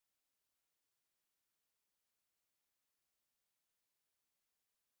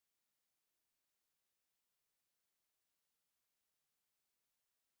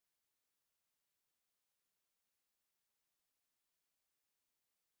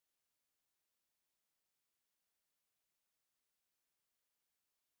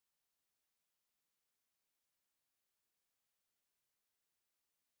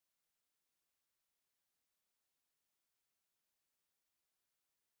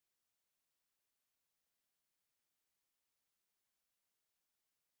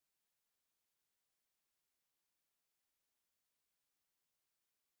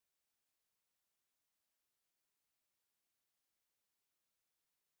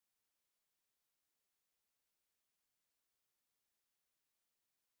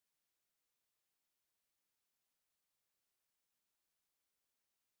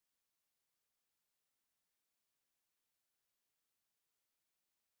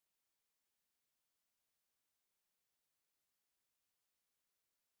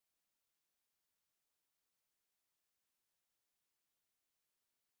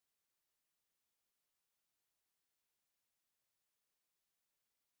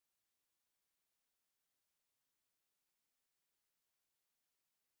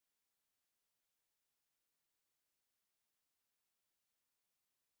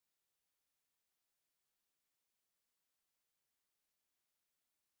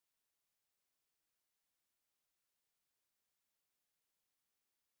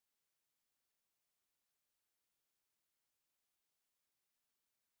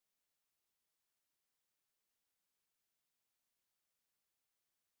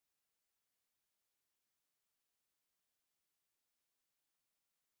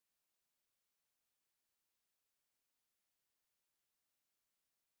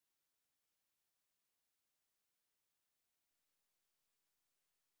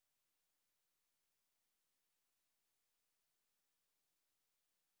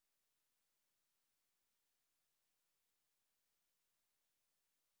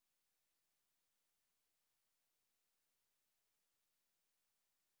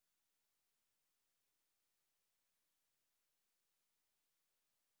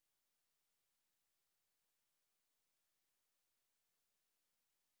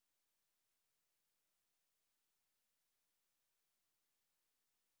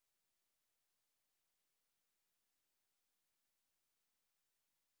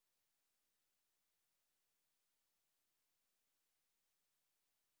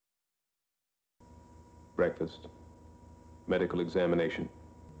Breakfast. Medical examination.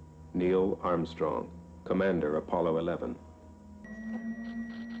 Neil Armstrong, Commander, Apollo 11.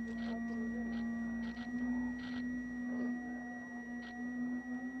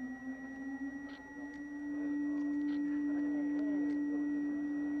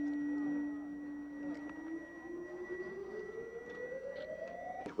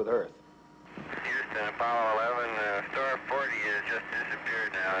 With Earth. Houston, Apollo 11, star 40 has just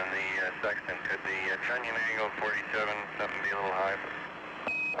disappeared now in the sextant. Could the trunnion angle 47 something be a little high?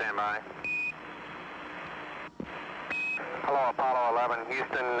 Stand by. Hello, Apollo 11,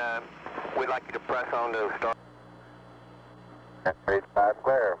 Houston, we'd like you to press on to star. 85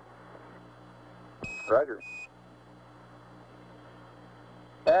 clear. Roger.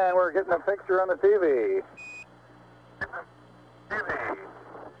 And we're getting a picture on the TV.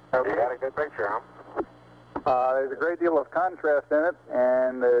 Okay. You got a good picture, huh? There's a great deal of contrast in it,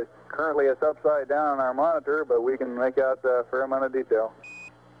 and currently it's upside down on our monitor, but we can make out a fair amount of detail.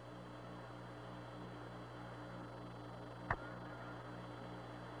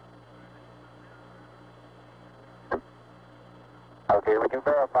 Okay, we can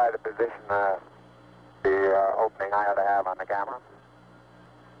verify the position the opening I ought to have on the camera.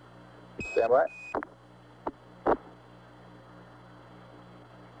 Stand by.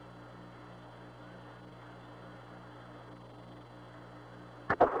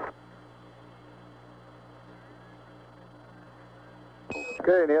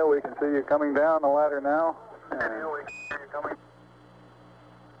 Okay, Neil, we can see you coming down the ladder now. Neil, we can see you coming.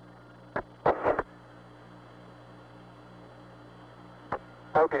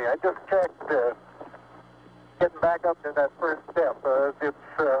 Okay, I just checked getting back up to that first step. It's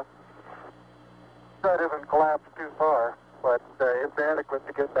that isn't collapsed too far, but it's adequate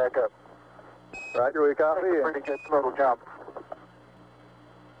to get back up. Roger, we copy. It's a pretty good little jump.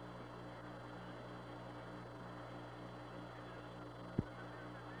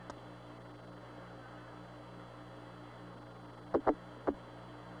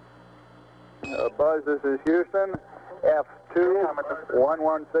 Buzz, this is Houston. F2,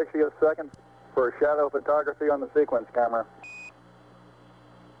 1/160th second for shadow photography on the sequence camera.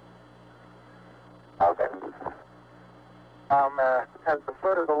 Okay. At the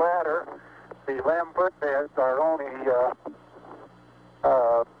foot of the ladder, the lamb footbeds are only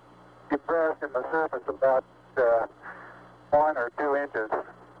depressed in the surface about 1 or 2 inches,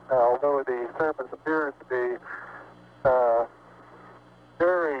 although the surface appears to be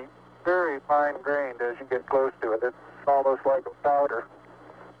very, very fine-grained as you get close to it. It's almost like a powder.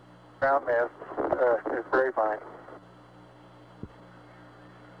 Ground mass is very fine.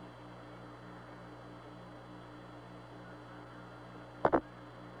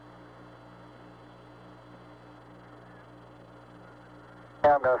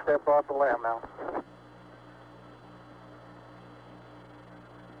 Yeah, I'm going to step off the lamb now.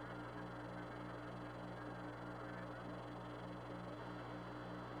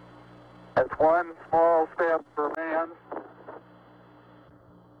 That's one small step for man,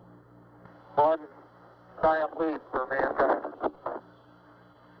 one giant leap for mankind.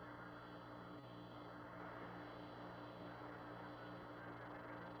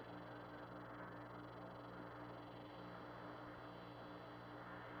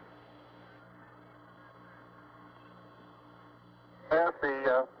 As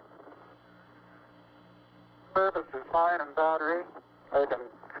the surface is fine and powdery, I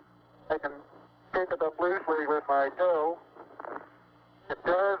can pick it up loosely with my toe. It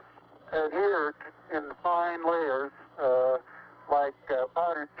does adhere in fine layers, like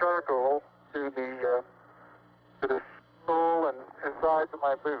powdered charcoal, to the sole and sides of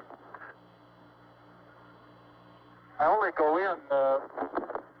my boot. I only go in a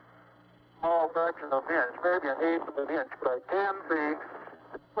small fraction of an inch, maybe an eighth of an inch, but I can see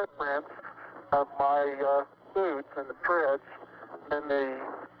the footprints of my boots and the treads in the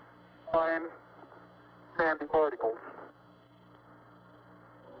fine sandy particles.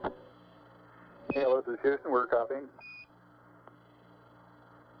 Yeah, this is Houston. We're copying.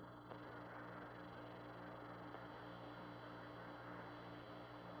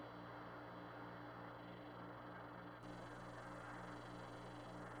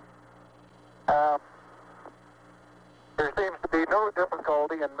 There seems to be no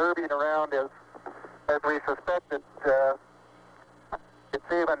difficulty in moving around as we suspected.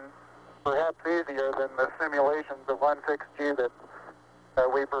 It's even perhaps easier than the simulations of 16G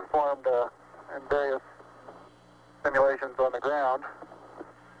that we performed in various simulations on the ground.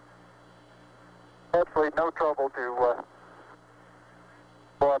 Absolutely no trouble to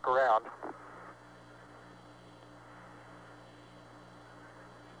walk around.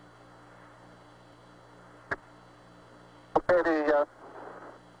 The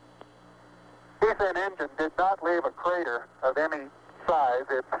descent engine did not leave a crater of any size.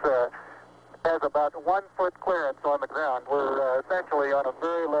 It has about 1 foot clearance on the ground. We're essentially on a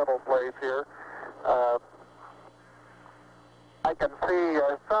very level place here. I can see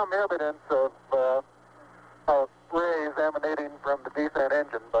some evidence of rays emanating from the descent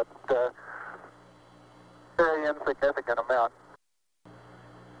engine, but very insignificant amount.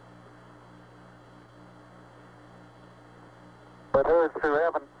 For those who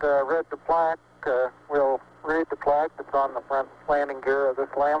haven't read the plaque, we'll read the plaque that's on the front landing gear of this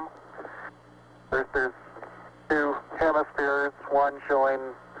LEM. There's 2 hemispheres, one showing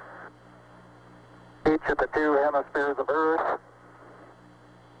each of the 2 hemispheres of Earth.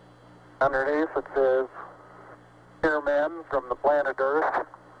 Underneath it says, "Dear men from the planet Earth,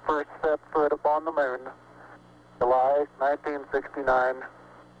 first set foot upon the moon, July 1969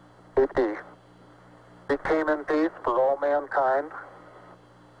 AD. It came in peace for all mankind."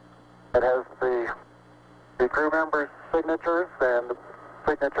 It has the crew members' signatures and the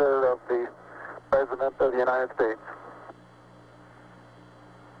signature of the President of the United States.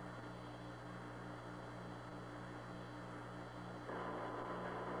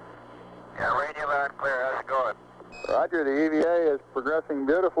 Yeah, radio loud and clear. How's it going? Roger, the EVA is progressing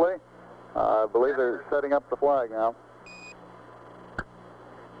beautifully. I believe they're setting up the flag now.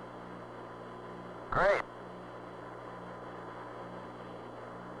 Great.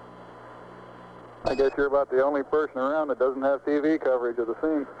 I guess you're about the only person around that doesn't have TV coverage of the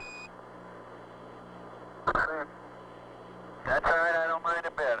scene. That's all right, I don't mind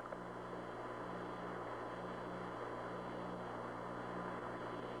a bit.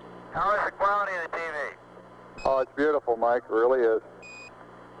 How is the quality of the TV? Oh, it's beautiful, Mike. It really is.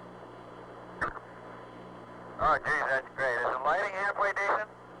 Oh, geez, that's great. Is the lighting halfway decent?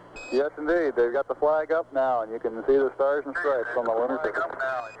 Yes, indeed. They've got the flag up now, and you can see the stars and stripes on the lunar surface.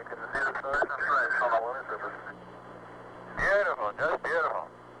 Beautiful, just beautiful.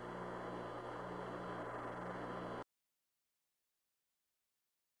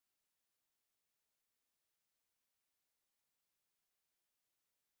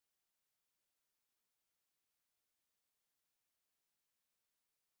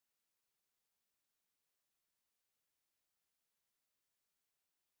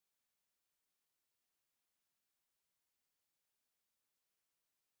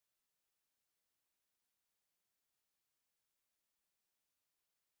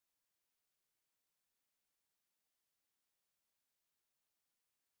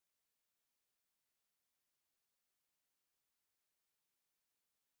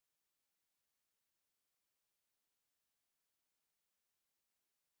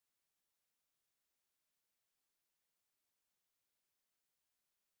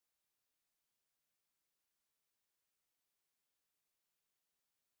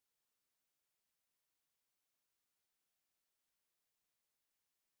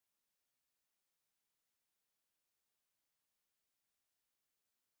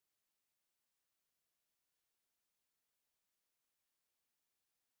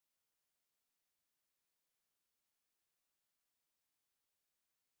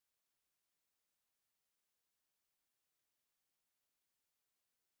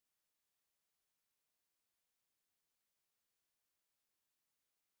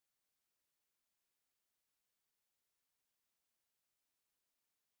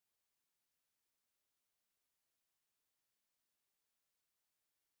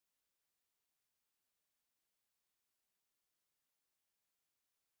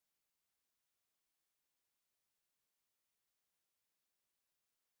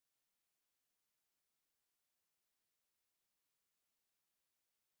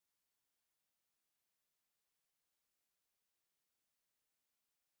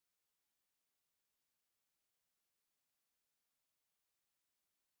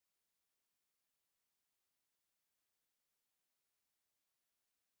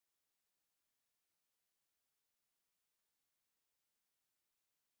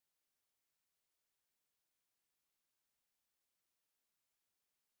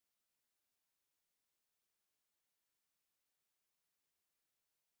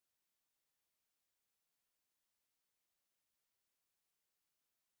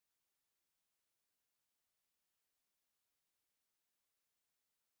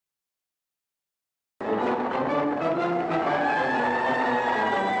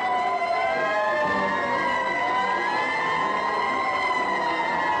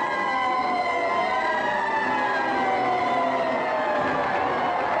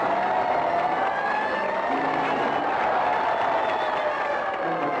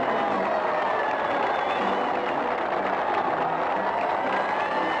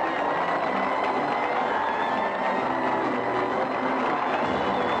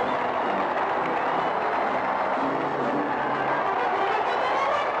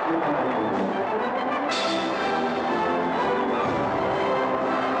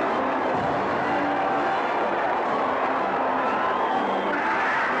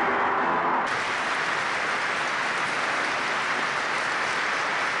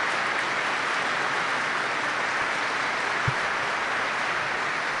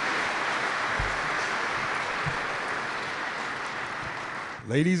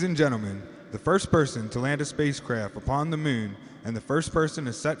 Ladies and gentlemen, the first person to land a spacecraft upon the moon and the first person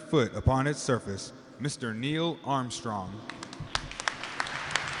to set foot upon its surface, Mr. Neil Armstrong.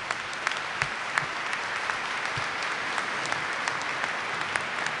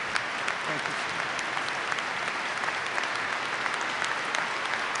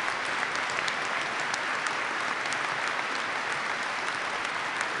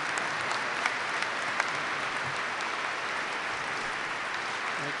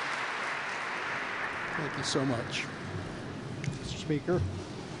 Thank you so much. Mr. Speaker,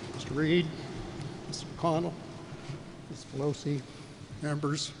 Mr. Reed, Mr. McConnell, Ms. Pelosi,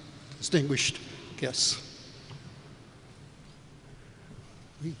 members, distinguished guests.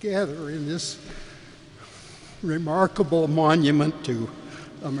 We gather in this remarkable monument to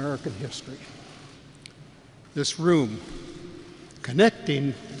American history. This room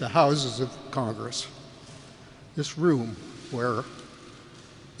connecting the houses of Congress. This room where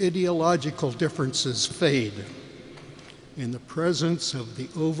ideological differences fade in the presence of the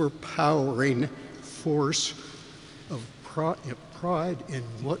overpowering force of pride in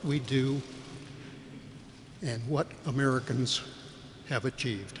what we do and what Americans have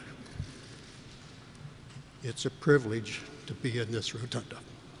achieved. It's a privilege to be in this rotunda.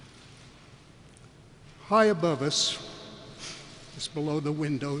 High above us, just below the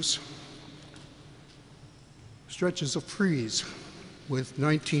windows, stretches a frieze with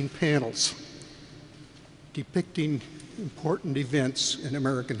 19 panels depicting important events in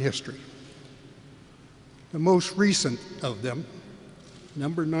American history. The most recent of them,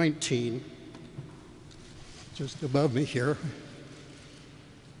 number 19, just above me here,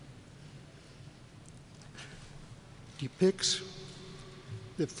 depicts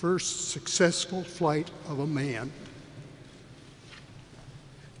the first successful flight of a man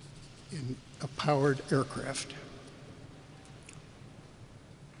in a powered aircraft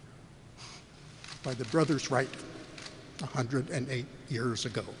by the brothers Wright 108 years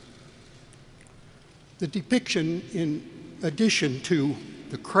ago. The depiction, in addition to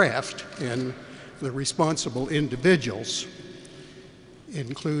the craft and the responsible individuals,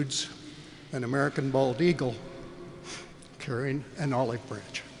 includes an American bald eagle carrying an olive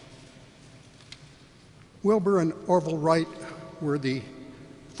branch. Wilbur and Orville Wright were the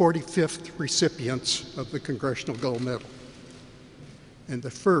 45th recipients of the Congressional Gold Medal and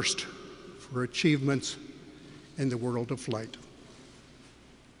the first for achievements in the world of flight.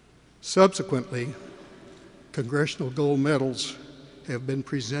 Subsequently, Congressional Gold Medals have been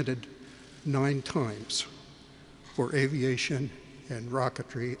presented 9 times for aviation and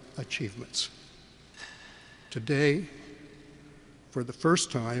rocketry achievements. Today, for the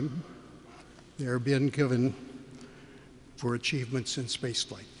first time, they are being given for achievements in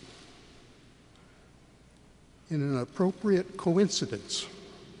spaceflight. In an appropriate coincidence,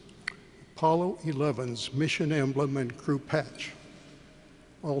 Apollo 11's mission emblem and crew patch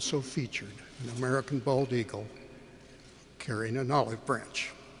also featured an American bald eagle carrying an olive branch.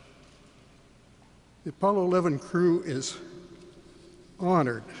 The Apollo 11 crew is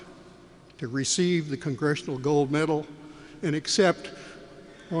honored to receive the Congressional Gold Medal and accept,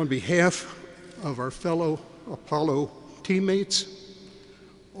 on behalf of our fellow Apollo teammates,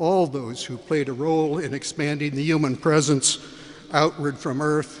 all those who played a role in expanding the human presence outward from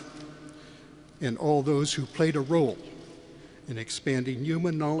Earth, and all those who played a role in expanding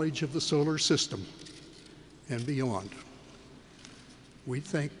human knowledge of the solar system and beyond. We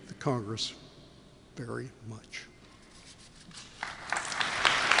thank the Congress very much.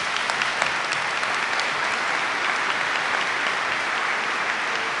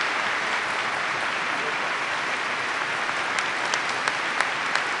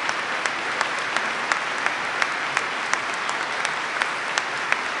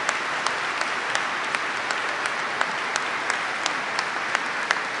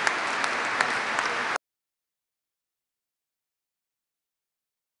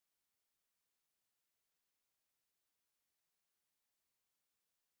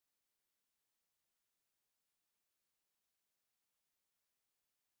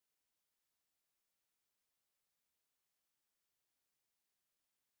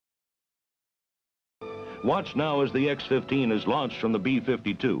 Watch now as the X-15 is launched from the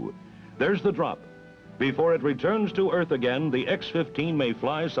B-52. There's the drop. Before it returns to Earth again, the X-15 may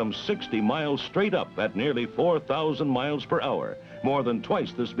fly some 60 miles straight up at nearly 4,000 miles per hour, more than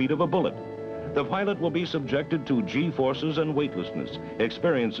twice the speed of a bullet. The pilot will be subjected to G-forces and weightlessness,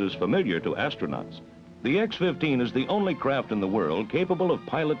 experiences familiar to astronauts. The X-15 is the only craft in the world capable of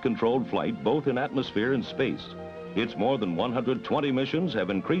pilot-controlled flight both in atmosphere and space. Its more than 120 missions have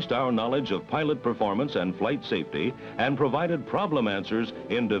increased our knowledge of pilot performance and flight safety and provided problem answers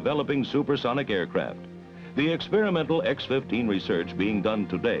in developing supersonic aircraft. The experimental X-15 research being done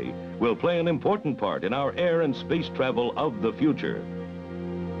today will play an important part in our air and space travel of the future.